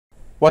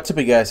What's up,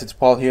 you guys? It's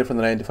Paul here from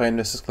the 95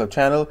 Investors Club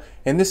channel.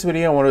 In this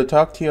video, I wanted to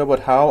talk to you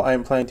about how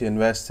I'm planning to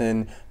invest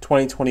in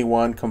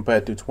 2021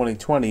 compared to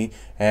 2020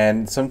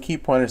 and some key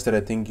pointers that I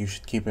think you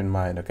should keep in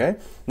mind, okay?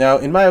 Now,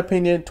 in my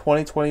opinion,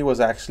 2020 was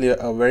actually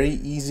a very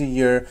easy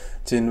year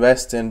to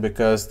invest in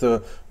because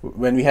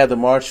when we had the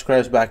March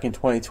crash back in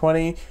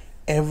 2020,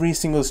 every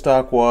single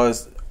stock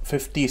was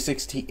 50,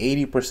 60,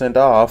 80%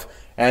 off,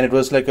 and it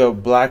was like a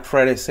Black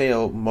Friday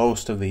sale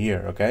most of the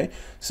year, okay?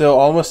 So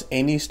almost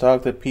any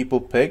stock that people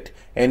picked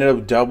ended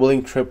up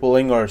doubling,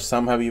 tripling, or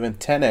some have even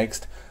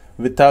 10x'd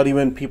without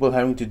even people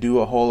having to do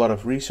a whole lot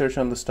of research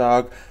on the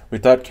stock,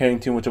 without caring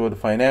too much about the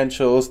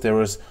financials. There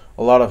was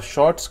a lot of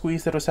short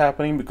squeeze that was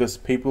happening because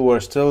people were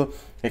still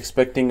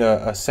expecting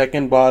a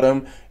second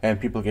bottom, and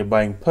people kept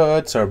buying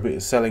puts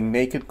or selling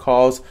naked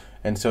calls.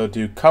 And so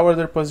to cover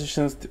their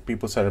positions,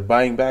 people started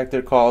buying back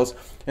their calls.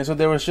 And so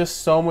there was just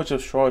so much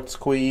of short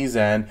squeeze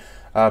and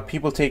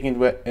people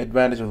taking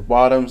advantage of the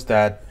bottoms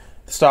that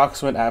the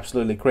stocks went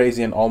absolutely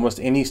crazy. And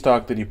almost any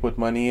stock that you put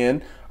money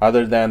in,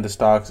 other than the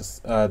stocks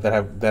that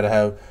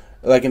have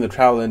like in the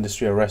travel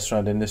industry or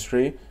restaurant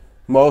industry,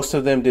 most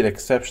of them did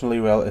exceptionally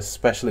well,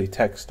 especially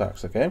tech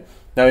stocks, okay?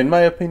 Now, in my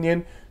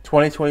opinion,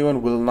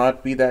 2021 will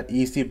not be that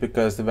easy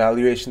because the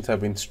valuations have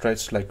been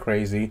stretched like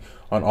crazy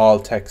on all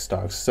tech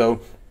stocks.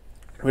 So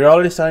we're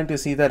already starting to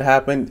see that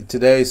happen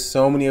today.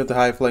 So many of the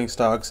high-flying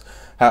stocks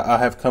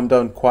have come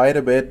down quite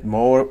a bit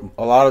more.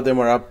 A lot of them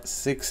are up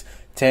 6,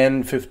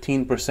 10,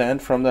 15%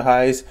 from the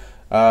highs.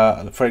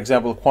 For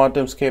example,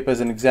 QuantumScape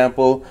as an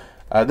example.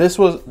 This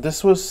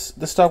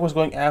stock was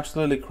going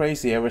absolutely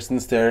crazy ever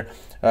since their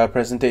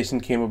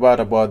presentation came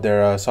about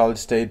their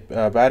solid-state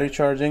battery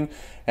charging,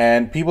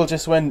 and people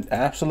just went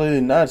absolutely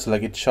nuts.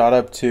 Like, it shot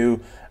up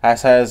to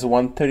as high as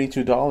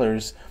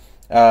 $132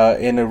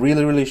 in a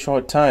really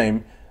short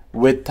time,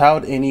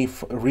 without any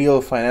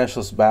real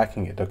financials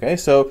backing it, okay?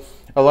 So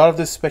a lot of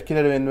this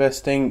speculative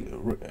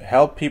investing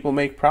helped people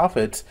make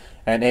profits,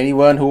 and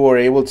anyone who were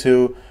able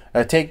to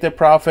take their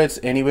profits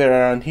anywhere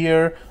around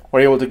here were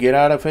able to get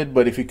out of it.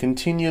 But if you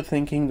continue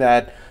thinking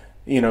that,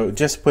 you know,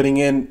 just putting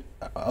in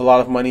a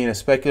lot of money in a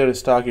speculative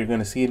stock, you're going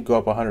to see it go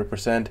up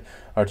 100%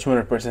 or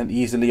 200%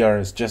 easily,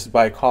 or just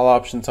buy call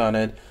options on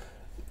it,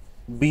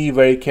 be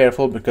very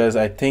careful, because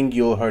I think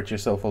you'll hurt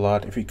yourself a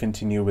lot if you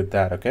continue with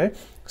that, okay?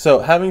 So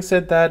having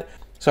said that,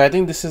 so I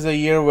think this is a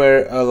year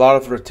where a lot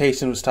of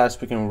rotation will start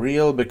becoming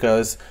real,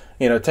 because,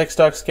 you know, tech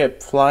stocks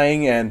kept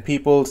flying and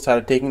people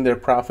started taking their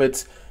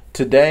profits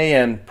today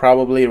and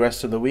probably the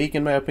rest of the week,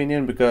 in my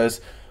opinion, because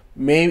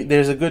maybe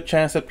there's a good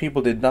chance that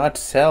people did not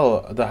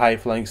sell the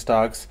high-flying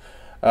stocks,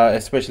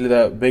 especially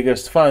the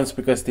biggest funds,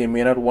 because they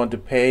may not want to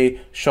pay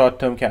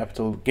short-term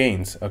capital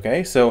gains,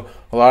 okay? So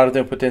a lot of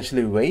them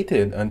potentially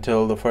waited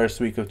until the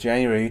first week of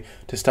January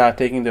to start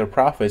taking their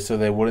profits, so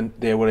they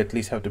would at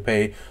least have to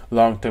pay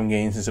long-term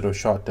gains instead of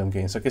short-term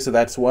gains, okay? So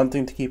that's one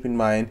thing to keep in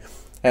mind.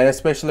 And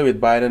especially with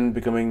Biden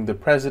becoming the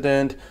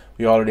president,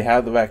 we already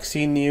have the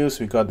vaccine news.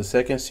 We got the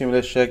second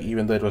stimulus check,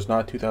 even though it was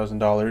not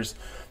 $2,000.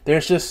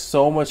 There's just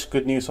so much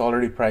good news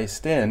already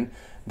priced in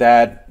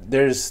that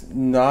there's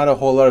not a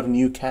whole lot of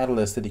new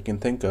catalysts that you can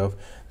think of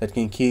that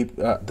can keep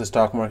the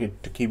stock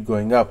market to keep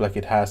going up like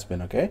it has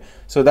been, okay?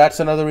 So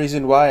that's another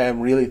reason why I'm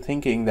really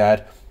thinking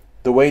that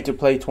the way to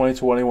play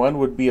 2021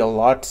 would be a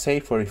lot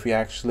safer if you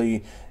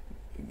actually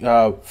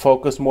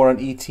focus more on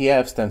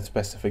ETFs than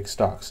specific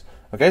stocks,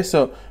 okay?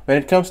 So when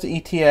it comes to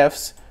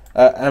ETFs,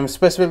 I'm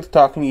specifically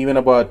talking even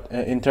about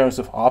in terms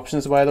of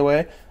options, by the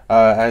way.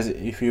 As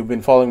if you've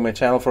been following my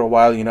channel for a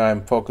while, you know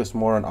I'm focused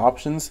more on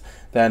options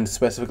than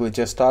specifically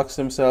just stocks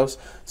themselves.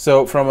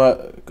 So from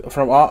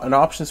an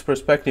options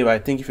perspective, I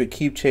think if you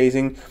keep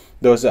chasing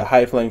those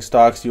high-flying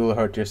stocks, you will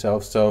hurt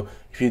yourself. So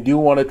if you do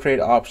want to trade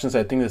options,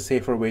 I think the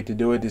safer way to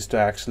do it is to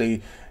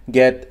actually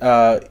get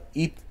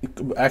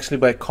actually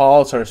buy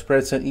calls or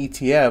spreads on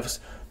ETFs,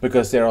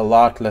 because they're a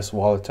lot less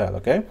volatile,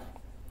 okay?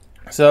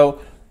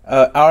 So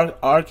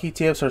ARK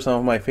ETFs are some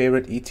of my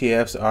favorite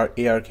ETFs.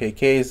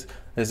 ARKKs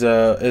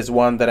is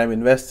one that I'm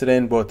invested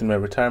in, both in my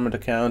retirement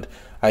account.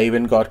 I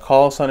even got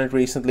calls on it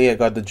recently. I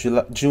got the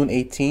June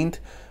 18th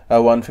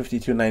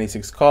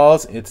 152.96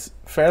 calls. It's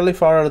fairly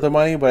far out of the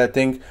money, but I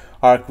think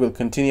ARK will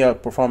continue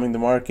outperforming the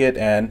market,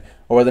 and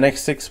over the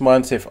next 6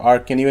 months, if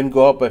ARK can even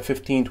go up by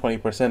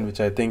 15-20%, which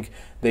I think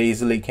they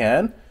easily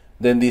can,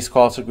 then these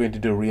calls are going to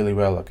do really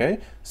well, okay?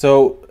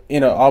 So, you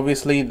know,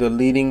 obviously the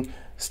leading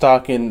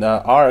stock in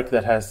ARK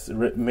that has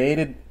made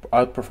it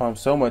outperform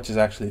so much is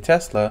actually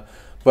Tesla.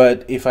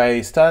 But if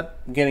I start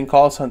getting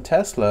calls on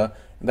Tesla,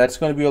 that's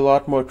going to be a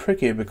lot more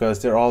tricky,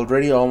 because they're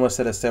already almost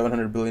at a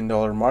 $700 billion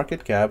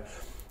market cap.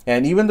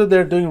 And even though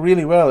they're doing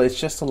really well, it's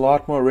just a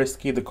lot more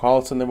risky. The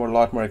calls on them are a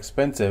lot more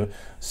expensive.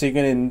 So you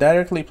can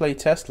indirectly play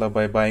Tesla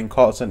by buying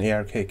calls on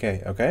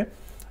ARKK, okay?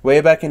 Way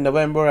back in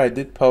November, I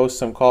did post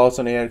some calls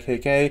on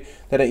ARKK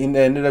that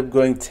ended up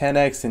going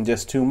 10x in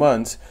just 2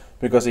 months,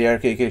 because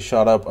ARKK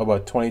shot up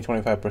about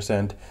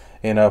 20-25%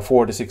 in a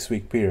 4 to 6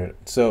 week period.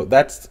 So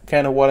that's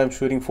kind of what I'm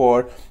shooting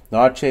for,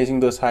 not chasing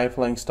those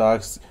high-flying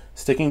stocks,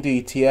 sticking to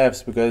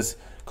ETFs, because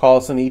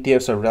calls on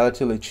ETFs are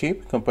relatively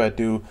cheap compared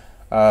to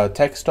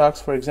tech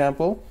stocks, for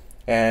example.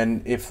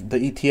 And if the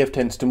ETF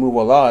tends to move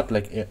a lot,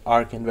 like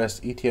ARK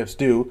Invest ETFs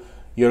do,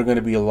 you're going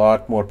to be a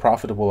lot more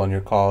profitable on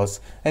your calls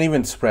and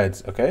even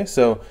spreads. Okay,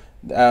 so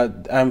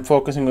I'm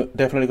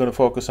definitely going to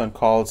focus on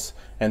calls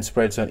and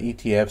spreads on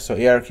ETFs. So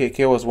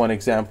ARKK was one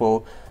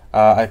example.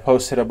 I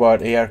posted about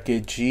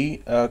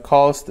ARKG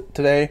calls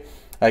today.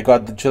 I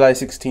got the July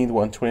 16th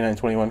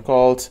 129.21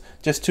 calls,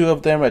 just 2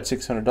 of them at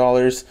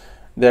 $600.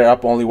 They're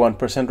up only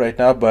 1% right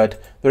now,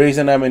 but the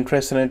reason I'm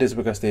interested in it is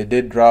because they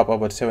did drop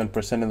about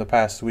 7% in the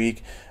past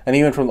week, and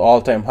even from the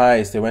all-time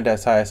highs, they went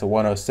as high as a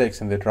 106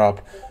 and they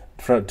dropped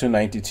to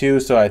 92.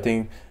 So I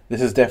think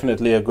this is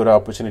definitely a good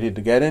opportunity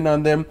to get in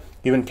on them.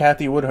 Even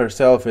Kathy Wood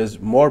herself is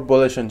more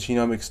bullish on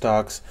genomic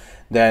stocks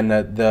than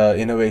the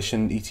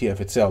innovation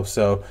ETF itself.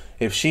 So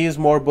if she is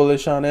more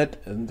bullish on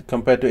it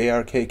compared to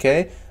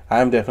ARKK,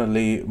 I'm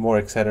definitely more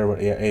excited about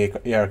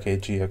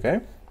ARKG.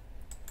 Okay.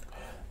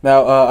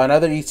 Now,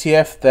 another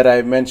ETF that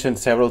I've mentioned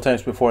several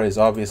times before is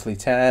obviously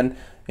TAN.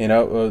 You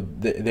know,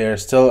 they're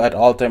still at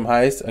all-time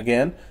highs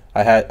again.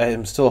 I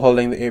am still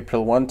holding the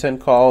April 110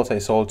 calls. I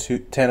sold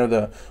 10 of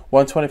the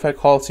 125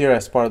 calls here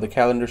as part of the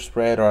calendar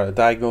spread or a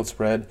diagonal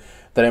spread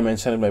that I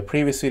mentioned in my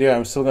previous video.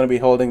 I'm still going to be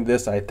holding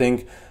this. I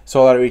think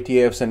solar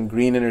ETFs and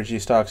green energy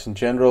stocks in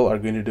general are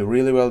going to do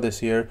really well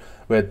this year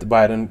with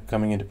Biden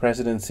coming into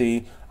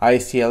presidency.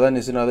 ICLN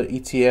is another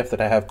ETF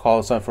that I have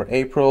calls on for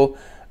April.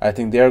 I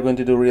think they're going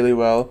to do really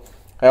well.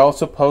 I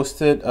also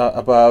posted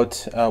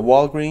about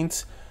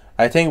Walgreens.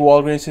 I think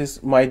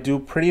Walgreens might do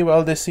pretty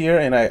well this year,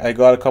 and I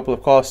got a couple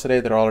of calls today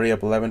that are already up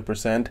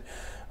 11%.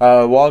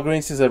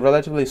 Walgreens is a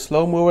relatively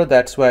slow mover.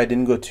 That's why I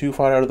didn't go too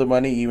far out of the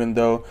money, even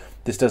though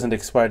this doesn't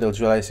expire till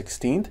July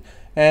 16th.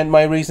 And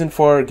my reason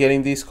for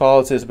getting these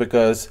calls is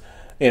because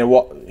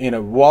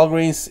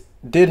Walgreens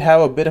did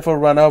have a bit of a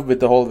run up with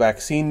the whole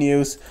vaccine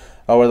news.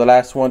 Over the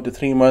last 1 to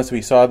 3 months,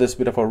 we saw this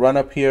bit of a run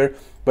up here,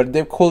 but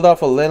they've cooled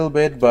off a little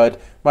bit. But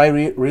my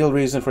real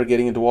reason for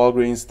getting into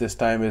Walgreens this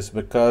time is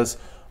because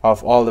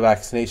of all the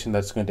vaccination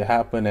that's going to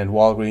happen, and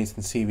Walgreens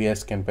and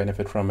CVS can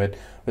benefit from it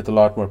with a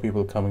lot more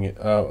people coming in,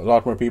 a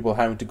lot more people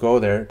having to go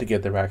there to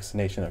get their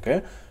vaccination.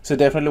 Okay, so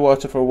definitely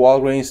watch it for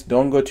Walgreens.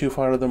 Don't go too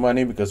far out of the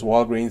money because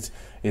Walgreens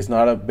is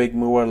not a big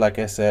mover. Like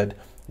I said,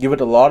 give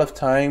it a lot of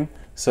time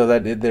so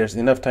that there's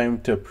enough time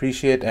to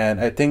appreciate,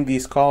 and I think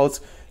these calls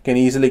can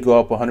easily go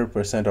up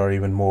 100% or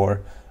even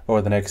more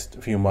over the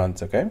next few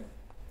months. Okay,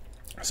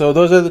 so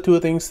those are the 2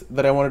 things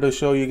that I wanted to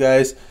show you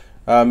guys.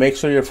 Make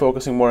sure you're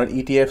focusing more on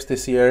ETFs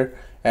this year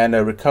and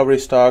recovery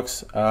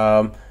stocks,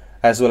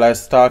 as well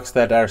as stocks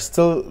that are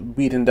still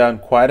beaten down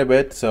quite a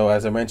bit. So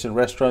as I mentioned,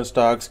 restaurant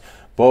stocks,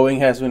 Boeing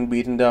has been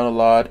beaten down a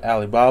lot,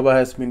 Alibaba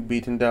has been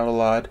beaten down a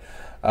lot.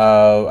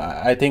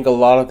 I think a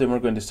lot of them are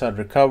going to start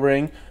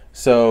recovering,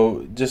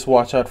 so just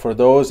watch out for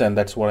those, and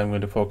that's what I'm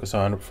going to focus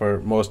on for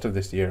most of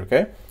this year.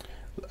 Okay,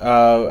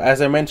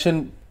 as I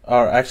mentioned,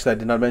 or actually I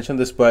did not mention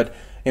this, but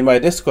in my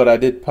Discord I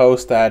did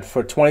post that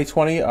for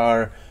 2020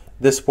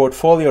 this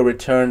portfolio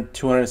returned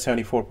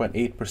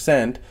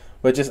 274.8%,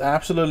 which is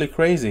absolutely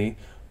crazy.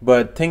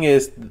 But thing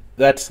is,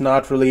 that's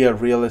not really a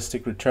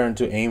realistic return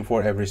to aim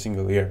for every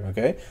single year.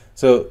 Okay,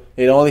 so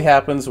it only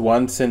happens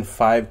once in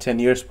 5-10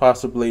 years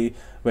possibly,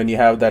 when you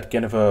have that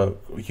kind of a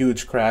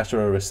huge crash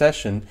or a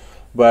recession.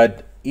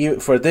 But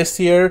for this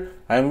year,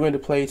 I'm going to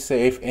play it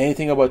safe.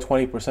 Anything about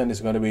 20%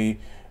 is going to be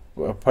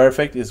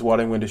perfect, is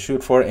what I'm going to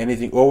shoot for.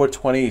 Anything over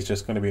 20 is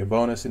just going to be a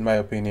bonus, in my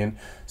opinion.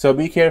 So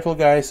be careful,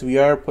 guys. We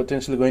are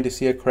potentially going to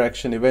see a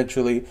correction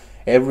eventually.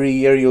 Every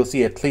year you'll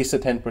see at least a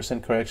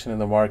 10% correction in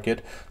the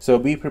market, so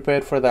be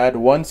prepared for that.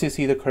 Once you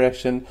see the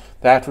correction,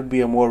 that would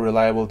be a more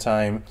reliable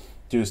time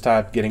to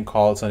start getting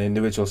calls on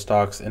individual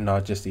stocks and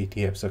not just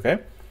ETFs. Okay,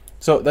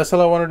 so that's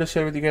all I wanted to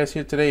share with you guys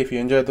here today. If you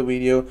enjoyed the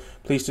video,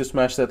 please do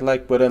smash that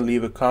like button,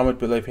 leave a comment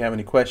below if you have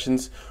any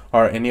questions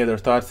or any other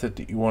thoughts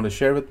that you want to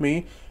share with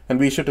me. And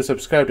be sure to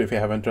subscribe if you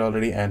haven't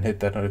already and hit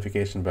that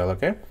notification bell.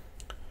 Okay,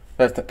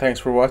 thanks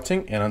for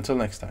watching, and until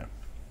next time.